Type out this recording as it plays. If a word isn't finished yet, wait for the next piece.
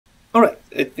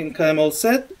I think I'm all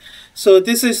set. So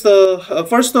this is the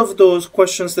first of those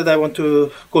questions that I want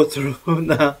to go through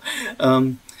now.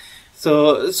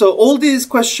 So all these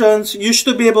questions, you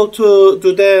should be able to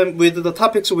do them with the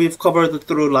topics we've covered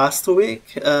through last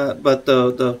week, but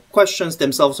the questions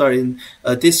themselves are in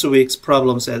this week's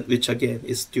problem set, which again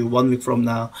is due 1 week from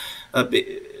now,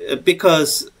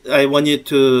 because I want you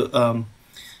to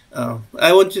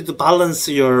balance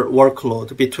your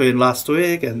workload between last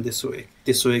week and this week.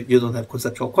 This week you don't have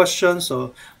conceptual questions,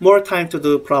 so more time to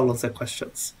do problems and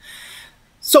questions.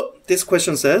 So this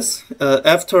question says,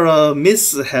 after a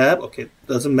mishap, okay,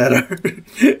 doesn't matter.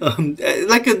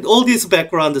 All this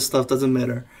background stuff doesn't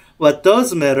matter. What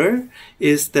does matter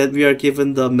is that we are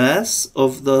given the mass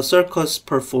of the circus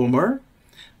performer,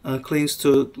 clings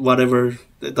to whatever,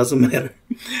 it doesn't matter,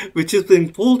 which is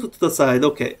being pulled to the side.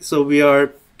 Okay, so we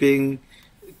are being,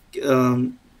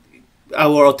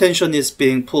 our attention is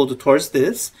being pulled towards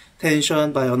this.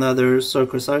 Tension by another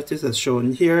circus artist as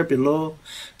shown here below.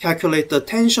 Calculate the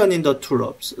tension in the two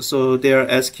ropes. So they are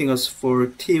asking us for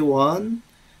T1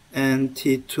 and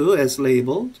T2 as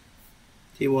labeled.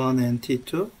 T1 and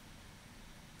T2.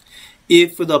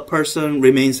 If the person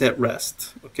remains at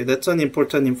rest. Okay, that's an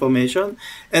important information.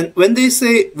 And when they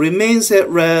say remains at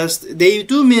rest, they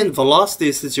do mean velocity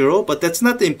is 0, but that's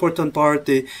not the important part.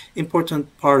 The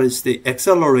important part is the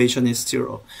acceleration is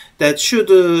 0. That should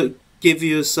give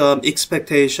you some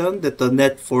expectation that the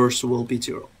net force will be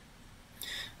 0.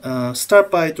 Start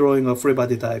by drawing a free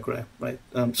body diagram, right?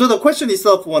 So the question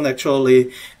itself won't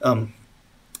actually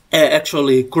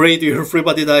grade your free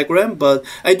body diagram, but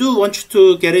I do want you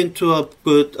to get into a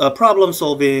good problem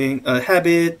solving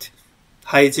habit,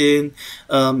 hygiene.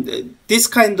 This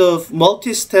kind of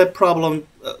multi-step problem,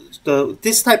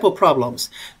 this type of problems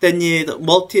that need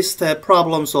multi-step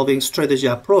problem solving strategy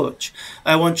approach.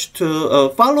 I want you to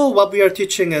follow what we are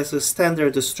teaching as a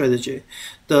standard strategy.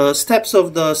 The steps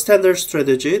of the standard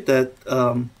strategy that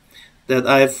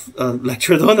I've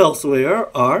lectured on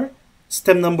elsewhere are: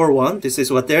 step number 1, this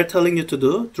is what they're telling you to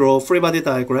do, draw a free body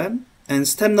diagram. And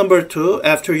step number 2,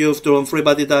 after you've drawn free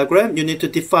body diagram, you need to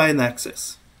define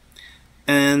axis.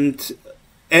 And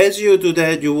as you do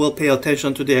that, you will pay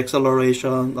attention to the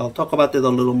acceleration. I'll talk about that a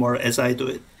little more as I do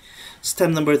it.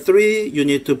 Step number 3, you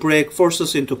need to break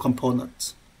forces into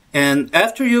components. And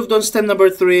after you've done step number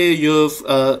 3, you've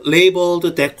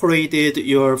labeled, decorated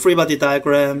your free body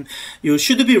diagram. You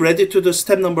should be ready to do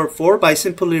step number 4 by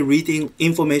simply reading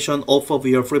information off of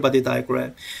your free body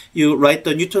diagram. You write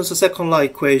the Newton's second law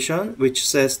equation, which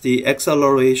says the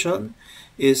acceleration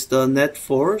is the net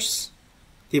force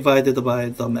divided by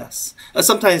the mass.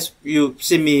 Sometimes you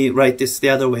see me write this the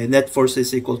other way. Net force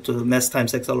is equal to mass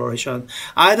times acceleration.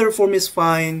 Either form is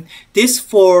fine. This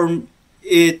form,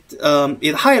 it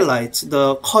highlights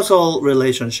the causal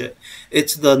relationship.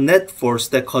 It's the net force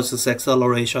that causes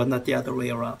acceleration, not the other way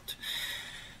around.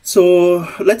 So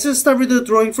let's just start with the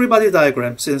drawing free body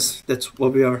diagram, since that's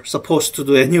what we are supposed to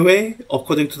do anyway,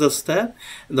 according to the step.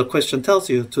 And the question tells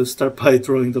you to start by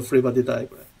drawing the free body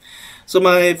diagram. So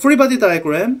my free body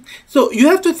diagram, so you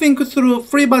have to think through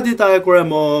free body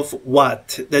diagram of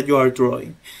what that you are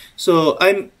drawing. So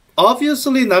I'm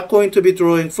obviously not going to be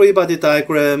drawing free body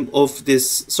diagram of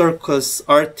this circus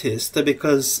artist,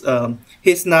 because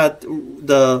he's not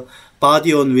the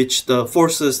body on which the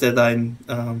forces that I'm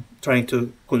trying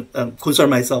to concern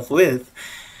myself with.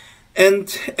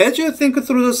 And as you think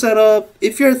through the setup,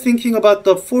 if you're thinking about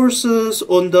the forces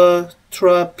on the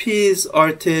trapeze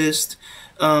artist,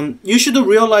 you should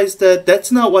realize that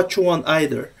that's not what you want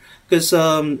either. Because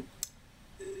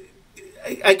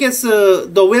I guess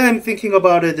the way I'm thinking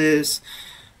about it is,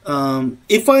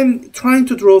 if I'm trying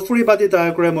to draw a free body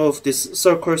diagram of this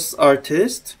circus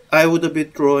artist, I would be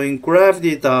drawing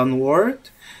gravity downward,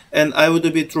 and I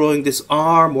would be drawing this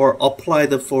arm or apply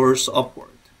the force upward.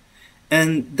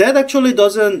 And that actually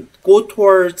doesn't go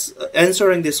towards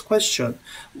answering this question.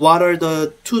 What are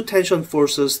the two tension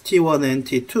forces, T1 and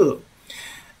T2?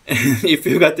 If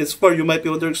you got this far, you might be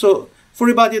wondering, so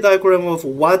free body diagram of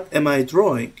what am I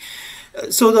drawing?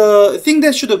 So the thing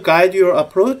that should guide your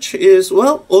approach is,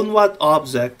 well, on what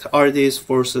object are these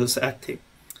forces acting?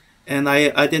 And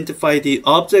I identify the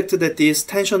object that these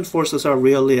tension forces are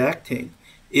really acting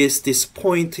is this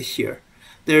point here.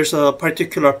 There's a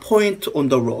particular point on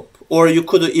the rope, or you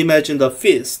could imagine the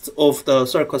fist of the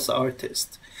circus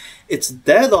artist. It's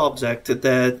that object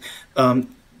that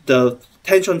the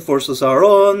tension forces are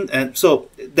on, and so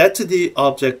that's the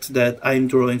object that I'm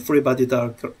drawing free body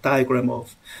diagram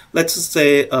of. Let's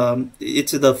say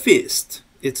it's the fist,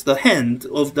 it's the hand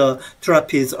of the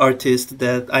trapeze artist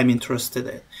that I'm interested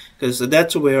in, because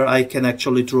that's where I can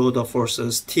actually draw the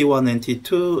forces T1 and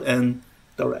T2 and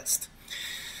the rest.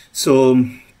 So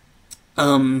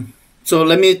so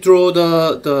let me draw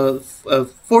the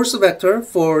force vector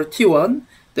for T1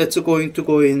 that's going to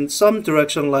go in some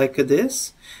direction like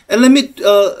this. And let me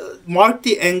mark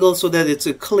the angle so that it's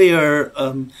clear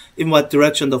in what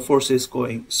direction the force is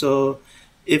going. So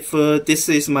if this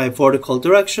is my vertical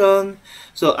direction,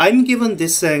 so I'm given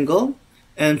this angle,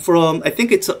 and from, I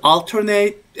think it's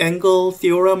alternate angle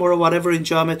theorem or whatever in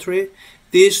geometry,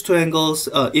 these two angles,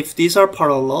 if these are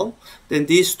parallel, then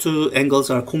these two angles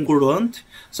are congruent.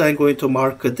 So I'm going to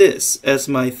mark this as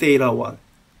my theta 1,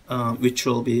 which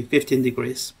will be 15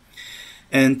 degrees.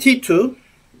 And T2,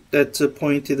 that's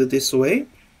pointed this way.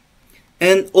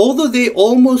 And although they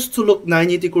almost look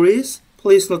 90 degrees,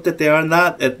 please note that they are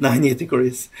not at 90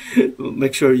 degrees.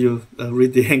 Make sure you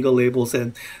read the angle labels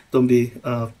and don't be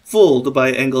fooled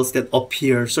by angles that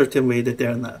appear a certain way that they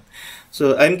are not.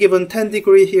 So I'm given 10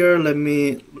 degree here. Let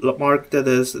me mark that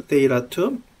as theta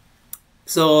 2.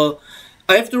 So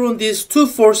I've drawn these two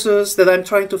forces that I'm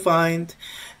trying to find.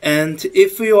 And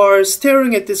if you are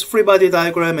staring at this free body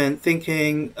diagram and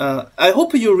thinking, I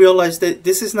hope you realize that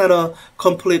this is not a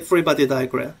complete free body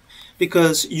diagram,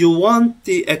 because you want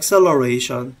the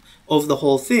acceleration of the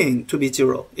whole thing to be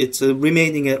 0. It's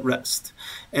remaining at rest.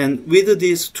 And with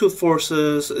these two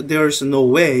forces, there's no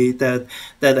way that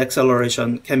that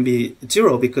acceleration can be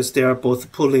 0 because they are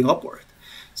both pulling upward.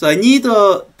 So I need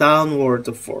a downward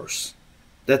force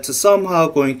that's somehow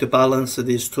going to balance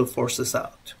these two forces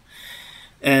out.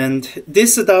 And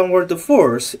this downward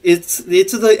force, it's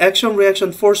the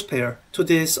action-reaction force pair to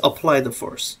this applied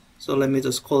force. So let me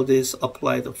just call this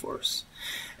applied force.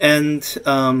 And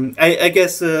I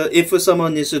guess if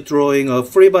someone is drawing a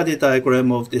free body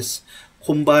diagram of this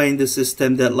combined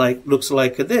system that looks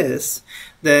like this,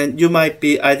 then you might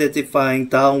be identifying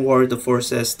downward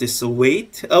force as this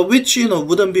weight, which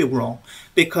wouldn't be wrong,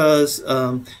 because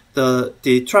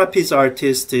the trapeze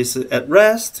artist is at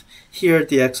rest. Here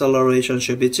the acceleration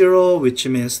should be 0, which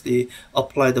means the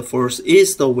applied force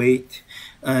is the weight.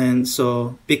 And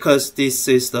so because this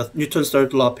is the Newton's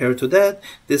third law paired to that,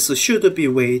 this should be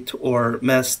weight or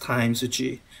mass times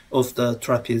g of the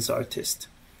trapeze artist.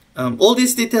 All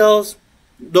these details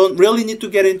don't really need to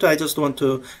get into. I just want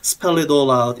to spell it all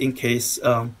out in case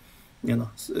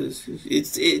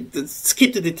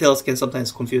skip the details can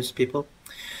sometimes confuse people.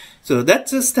 So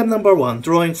that's step number 1,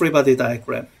 drawing free body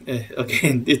diagram.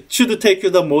 Again, it should take you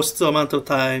the most amount of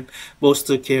time, most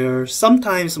care,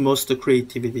 sometimes most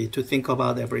creativity to think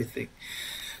about everything.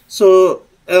 So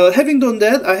having done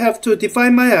that, I have to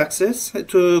define my axis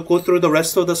to go through the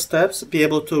rest of the steps, be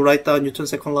able to write down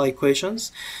Newton's second law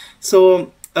equations.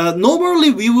 So normally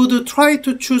we would try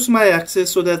to choose my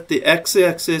axis so that the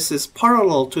x-axis is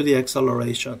parallel to the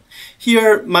acceleration.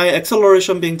 Here, my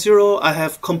acceleration being 0, I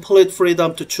have complete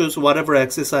freedom to choose whatever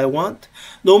axis I want.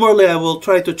 Normally, I will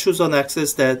try to choose an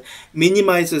axis that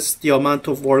minimizes the amount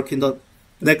of work in the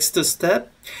next step.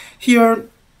 Here,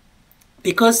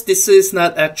 because this is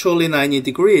not actually 90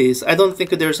 degrees, I don't think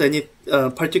there's any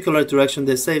particular direction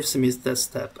that saves me that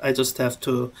step. I just have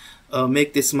to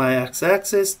make this my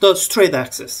x-axis, the straight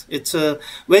axis. It's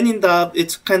when in doubt,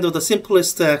 it's kind of the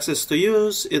simplest axis to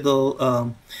use.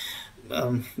 It'll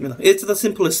it's the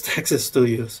simplest axis to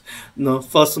use.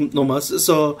 First nomos.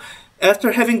 So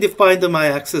after having defined my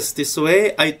axis this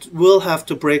way, I will have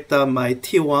to break down my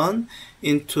T1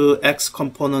 into x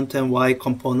component and y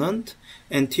component,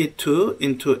 and T2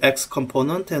 into x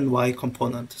component and y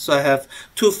component. So I have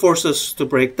two forces to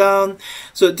break down.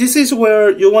 So this is where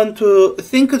you want to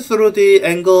think through the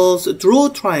angles, draw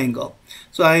a triangle.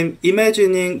 So I'm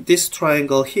imagining this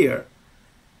triangle here.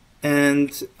 And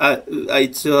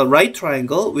it's a right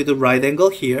triangle with a right angle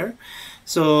here.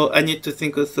 So I need to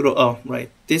think through,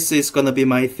 this is going to be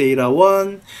my theta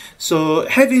 1. So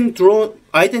having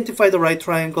identified the right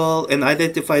triangle and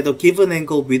identified the given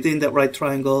angle within that right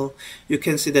triangle, you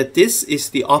can see that this is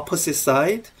the opposite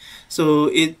side. So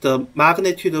the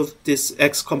magnitude of this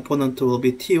x component will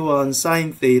be T1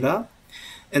 sine theta.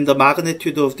 And the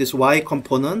magnitude of this y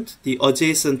component, the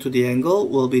adjacent to the angle,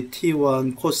 will be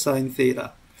T1 cosine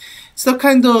theta. It's the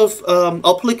kind of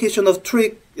application of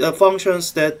trick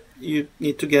functions that you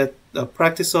need to get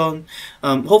practice on.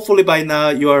 Hopefully by now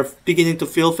you are beginning to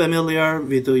feel familiar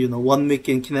with 1 week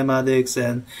in kinematics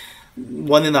and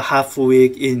 1.5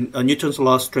 week in Newton's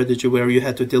law strategy, where you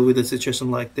had to deal with a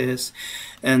situation like this.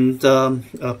 And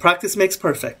practice makes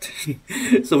perfect.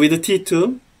 So with the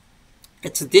T2,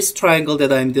 it's this triangle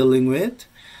that I'm dealing with.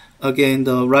 Again,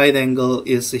 the right angle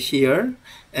is here.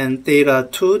 and theta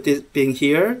 2 this being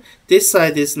here. This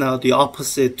side is now the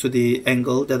opposite to the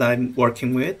angle that I'm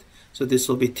working with. So this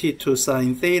will be T2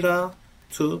 sine theta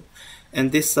 2,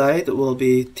 and this side will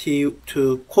be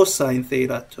T2 cosine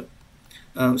theta 2.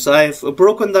 So I've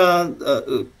broken down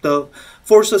the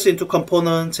forces into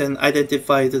components and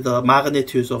identified the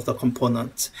magnitudes of the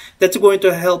components. That's going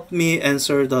to help me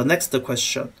answer the next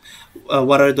question.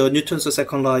 What are the Newton's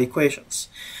second law equations?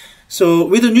 So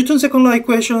with the Newton's second law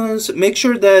equations, make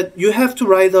sure that you have to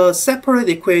write a separate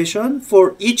equation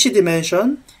for each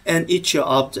dimension and each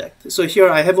object. So here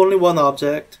I have only one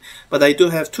object, but I do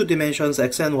have two dimensions,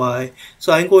 x and y.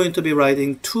 So I'm going to be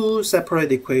writing two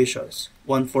separate equations,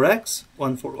 one for x,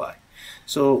 one for y.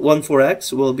 So one for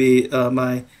x will be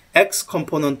my x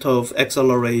component of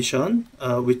acceleration,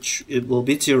 which it will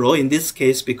be 0 in this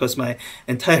case because my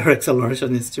entire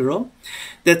acceleration is 0.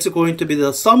 That's going to be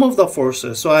the sum of the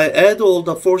forces. So I add all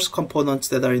the force components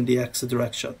that are in the x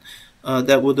direction.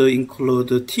 That would include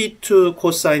T2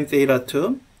 cosine theta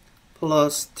 2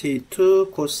 plus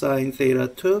T2 cosine theta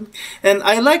 2. And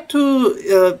I like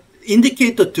to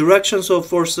indicate the directions of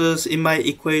forces in my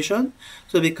equation.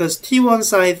 So because T1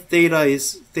 sine theta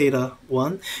is theta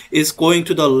 1 is going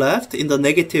to the left in the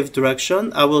negative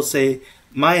direction, I will say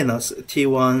minus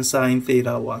T1 sine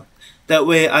theta 1. That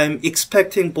way I'm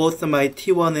expecting both my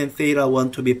T1 and theta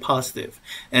 1 to be positive.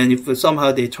 And if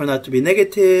somehow they turn out to be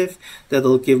negative,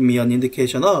 that'll give me an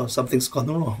indication, oh, something's gone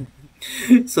wrong.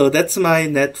 So that's my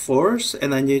net force,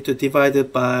 and I need to divide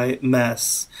it by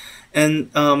mass. And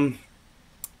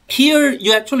here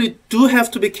you actually do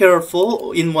have to be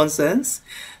careful in one sense,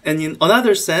 and in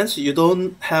another sense you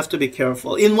don't have to be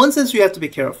careful. In one sense you have to be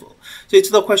careful. So it's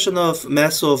the question of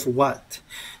mass of what.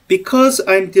 Because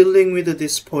I'm dealing with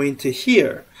this point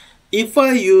here, if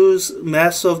I use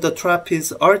mass of the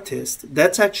trapeze artist,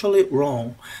 that's actually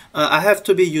wrong. I have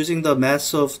to be using the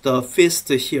mass of the fist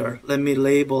here. Let me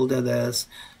label that as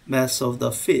mass of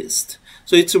the fist.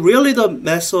 So it's really the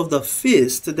mass of the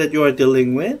fist that you are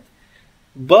dealing with.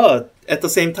 But at the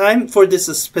same time, for this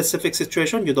specific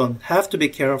situation, you don't have to be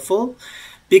careful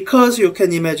because you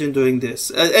can imagine doing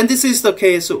this. And this is the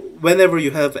case whenever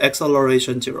you have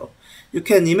acceleration 0. You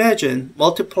can imagine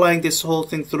multiplying this whole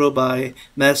thing through by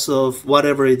mass of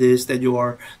whatever it is that you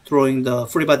are throwing the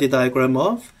free body diagram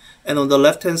of. And on the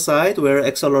left-hand side, where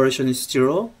acceleration is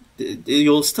 0,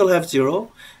 you'll still have 0,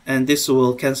 and this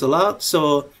will cancel out.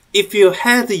 So if you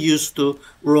had used the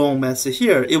wrong mass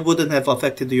here, it wouldn't have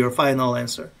affected your final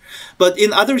answer. But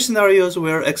in other scenarios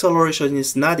where acceleration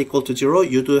is not equal to 0,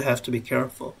 you do have to be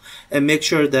careful and make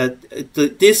sure that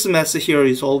this mass here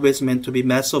is always meant to be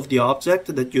mass of the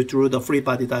object that you drew the free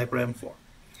body diagram for.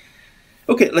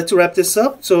 Okay, let's wrap this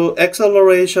up. So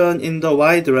acceleration in the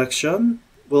y direction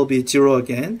will be 0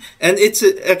 again. And it's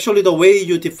actually the way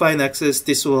you define axis,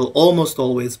 this will almost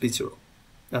always be 0,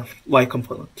 y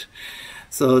component.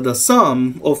 So the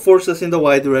sum of forces in the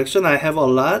y direction, I have a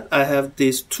lot. I have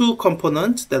these two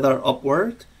components that are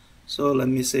upward. So let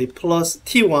me say plus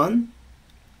T1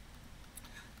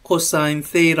 cosine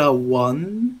theta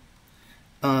 1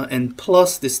 and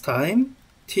plus this time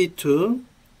T2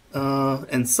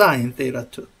 and sine theta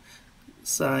 2.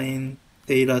 Sine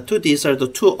theta 2, these are the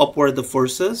two upward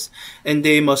forces, and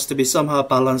they must be somehow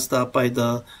balanced out by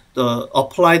the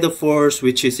applied force,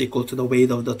 which is equal to the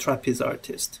weight of the trapeze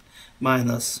artist,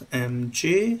 minus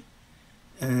mg,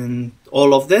 and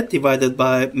all of that divided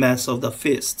by mass of the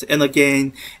fist. And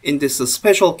again, in this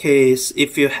special case,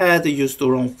 if you had used the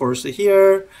wrong force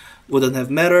here, wouldn't have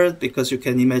mattered because you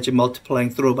can imagine multiplying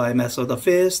through by mass of the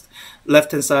fist.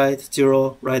 Left hand side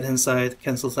 0, right hand side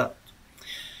cancels out.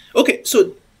 Okay,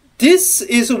 so this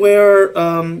is where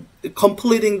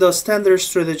completing the standard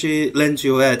strategy lands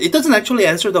you at. It doesn't actually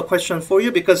answer the question for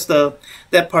you because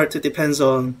that part depends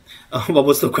on what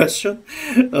was the question.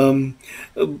 And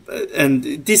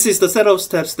this is the set of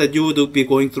steps that you would be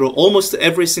going through almost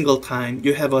every single time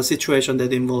you have a situation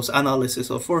that involves analysis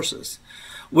of forces.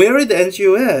 Where it ends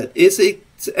you at is it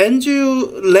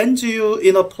lands you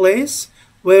in a place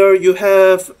where you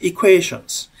have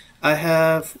equations. I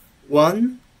have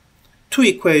 1, 2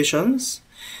 equations,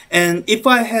 and if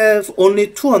I have only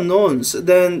 2 unknowns,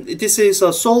 then this is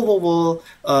a solvable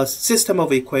system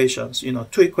of equations. You know,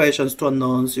 2 equations, 2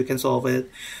 unknowns, you can solve it.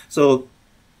 So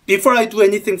before I do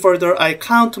anything further, I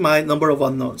count my number of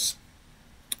unknowns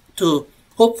to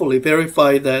hopefully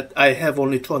verify that I have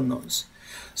only 2 unknowns.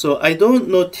 So I don't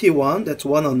know T1, that's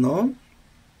 1 unknown.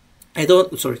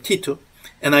 T2,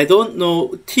 and I don't know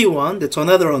T1, that's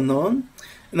another unknown.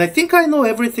 And I think I know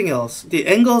everything else. The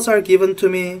angles are given to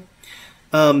me,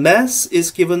 mass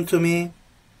is given to me,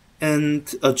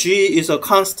 and G is a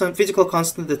constant, physical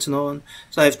constant that's known.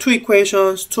 So I have two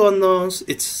equations, two unknowns.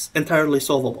 It's entirely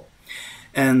solvable.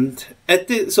 And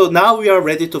so now we are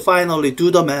ready to finally do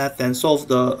the math and solve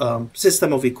the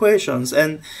system of equations.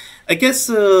 And I guess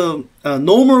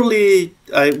normally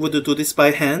I would do this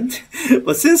by hand,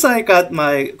 but since I got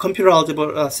my computer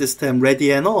algebra system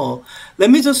ready and all, let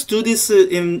me just do this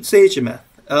in SageMath.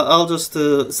 I'll just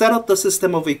set up the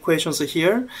system of equations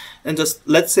here and just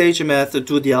let SageMath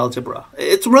do the algebra.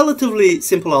 It's relatively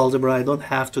simple algebra. I don't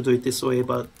have to do it this way,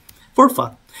 but for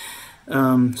fun.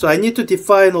 So I need to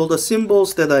define all the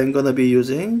symbols that I'm going to be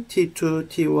using. T2,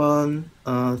 T1,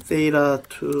 theta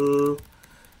 2,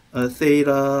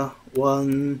 theta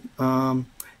 1.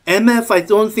 MF, I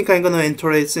don't think I'm going to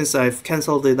enter it since I've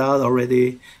cancelled it out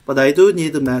already. But I do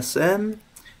need mass M,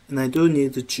 and I do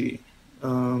need G.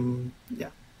 Yeah.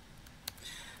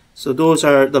 So those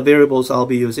are the variables I'll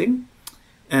be using.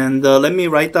 And let me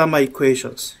write down my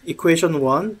equations. Equation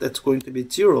 1, that's going to be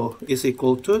 0, is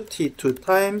equal to T2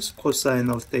 times cosine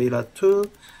of theta 2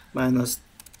 minus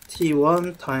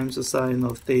T1 times the sine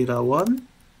of theta 1.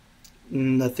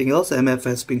 Nothing else. MF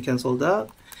has been cancelled out.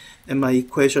 And my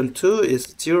equation 2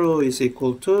 is 0 is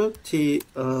equal to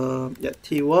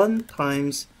T1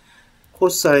 times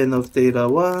cosine of theta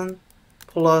 1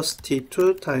 plus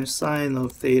T2 times sine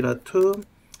of theta 2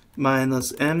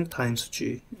 minus M times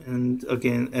G. And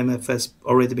again, MF has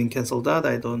already been cancelled out.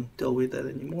 I don't deal with that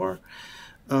anymore.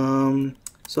 So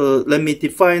let me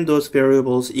define those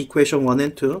variables, equation 1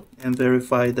 and 2, and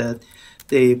verify that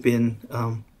they've been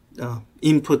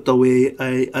input the way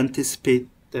I anticipate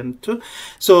them to.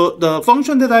 So the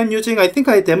function that I'm using, I think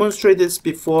I demonstrated this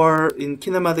before in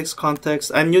kinematics context.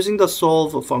 I'm using the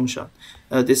solve function.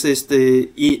 This is the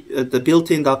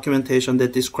built-in documentation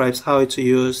that describes how it's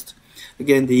used.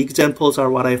 Again, the examples are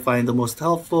what I find the most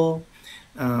helpful.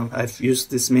 I've used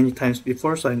this many times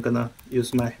before, so I'm gonna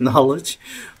use my knowledge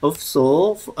of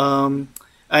solve.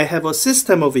 I have a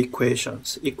system of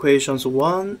equations, equations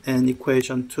 1 and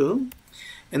equation 2,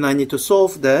 and I need to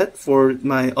solve that for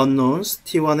my unknowns,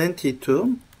 T1 and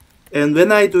T2. And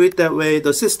when I do it that way,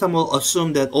 the system will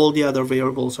assume that all the other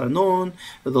variables are known.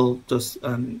 It'll just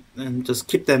and just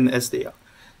keep them as they are.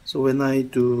 So when I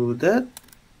do that,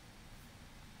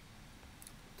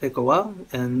 take a while,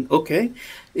 and okay,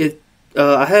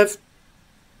 I have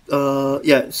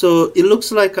yeah. So it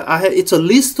looks like it's a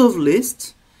list of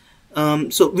lists.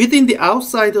 So within the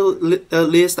outside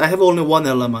list, I have only one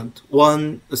element,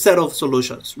 one set of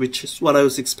solutions, which is what I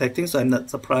was expecting, so I'm not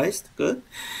surprised. Good.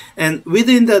 And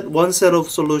within that one set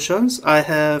of solutions, I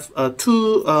have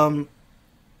two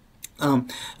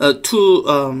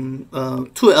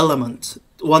elements,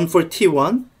 one for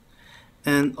T1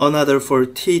 and another for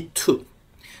T2.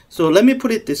 So let me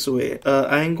put it this way.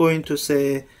 I'm going to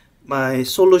say my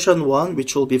solution 1,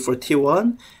 which will be for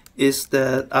T1, is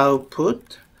that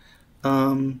output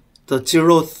the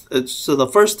zeroth, so the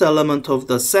first element of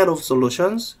the set of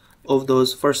solutions of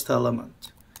those first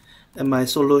element. And my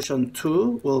solution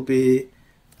 2 will be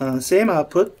same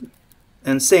output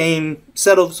and same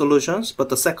set of solutions, but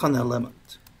the second element.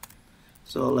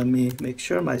 So let me make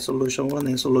sure my solution 1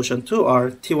 and solution 2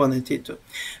 are T1 and T2.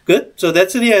 Good, so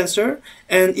that's the answer.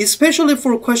 And especially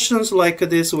for questions like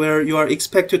this where you are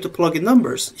expected to plug in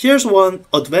numbers, here's one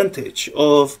advantage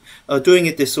of doing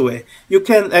it this way. You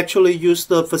can actually use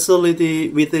the facility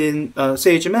within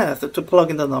SageMath to plug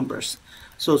in the numbers.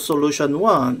 So solution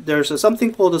 1, there's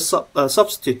something called a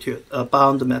substitute, a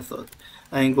bound method.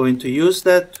 I'm going to use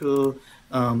that to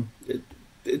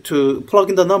plug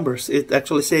in the numbers. It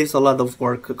actually saves a lot of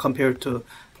work compared to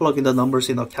plugging the numbers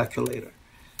in a calculator.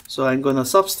 So I'm going to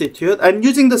substitute. I'm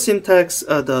using the syntax,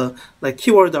 the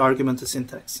keyword argument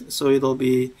syntax. So it'll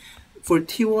be for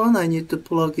T1, I need to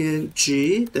plug in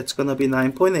G. That's going to be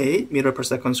 9.8 meter per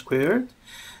second squared.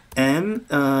 M,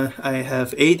 I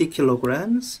have 80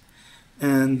 kilograms.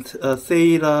 And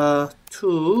theta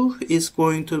 2 is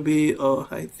going to be,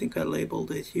 I think I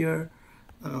labeled it here.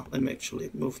 Let me actually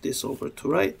move this over to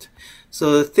right.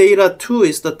 So theta 2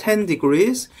 is the 10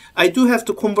 degrees. I do have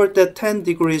to convert that 10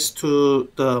 degrees to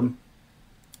the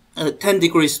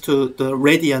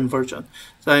radian version.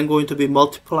 So I'm going to be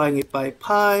multiplying it by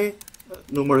pi,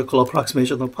 numerical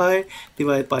approximation of pi,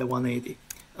 divided by 180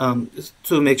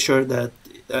 to make sure that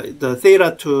the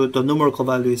theta 2, the numerical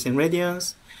value is in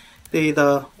radians.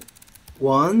 Theta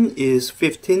 1 is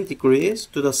 15 degrees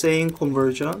to the same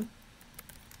conversion.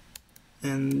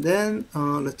 And then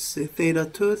let's see, theta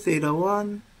 2, theta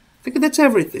 1. I think that's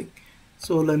everything.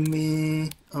 So let me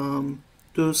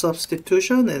do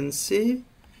substitution and see.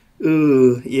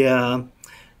 Yeah.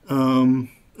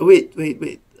 Wait.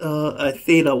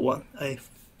 Theta 1.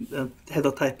 Had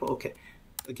a typo. Okay,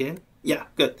 again. Yeah,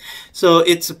 good. So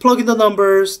it's plug in the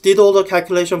numbers, did all the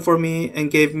calculation for me,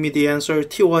 and gave me the answer.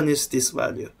 T1 is this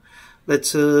value.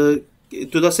 Let's do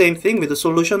the same thing with the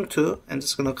solution 2. I'm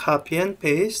just going to copy and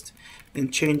paste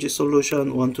and change the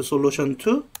solution 1 to solution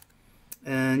 2.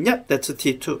 And yeah, that's a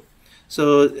T2.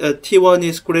 So T1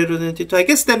 is greater than T2. I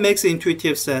guess that makes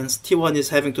intuitive sense. T1 is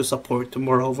having to support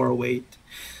more overweight.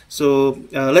 So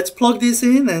let's plug this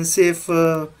in and see if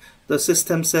the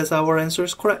system says our answer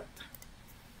is correct.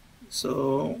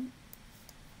 So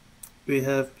we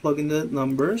have plugged in the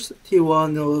numbers.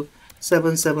 T1 of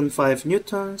 775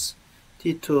 newtons,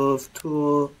 T2 of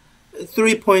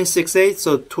 3.68,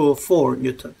 so 204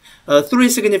 newton. 3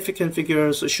 significant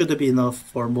figures should be enough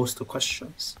for most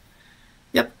questions.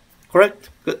 Yep, correct.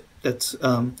 Good. That's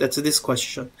this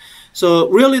question. So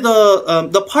really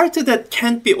the part that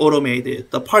can't be automated,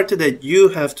 the part that you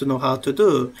have to know how to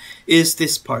do, is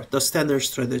this part, the standard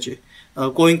strategy.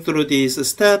 Going through these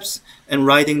steps and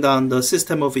writing down the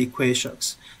system of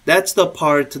equations. That's the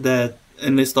part that,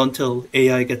 at least until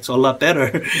AI gets a lot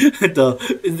better,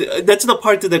 that's the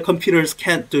part that computers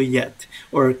can't do yet,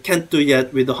 or can't do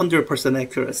yet with 100%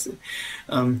 accuracy.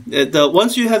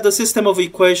 Once you have the system of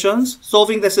equations,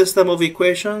 solving the system of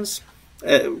equations,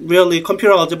 really,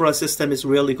 computer algebra system is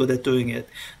really good at doing it.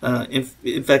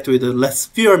 In fact, with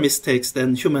fewer mistakes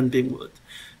than human being would.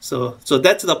 So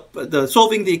that's the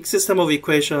solving the system of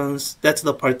equations. That's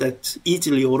the part that's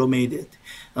easily automated.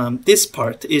 This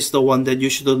part is the one that you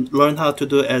should learn how to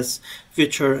do as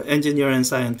future engineer and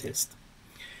scientist.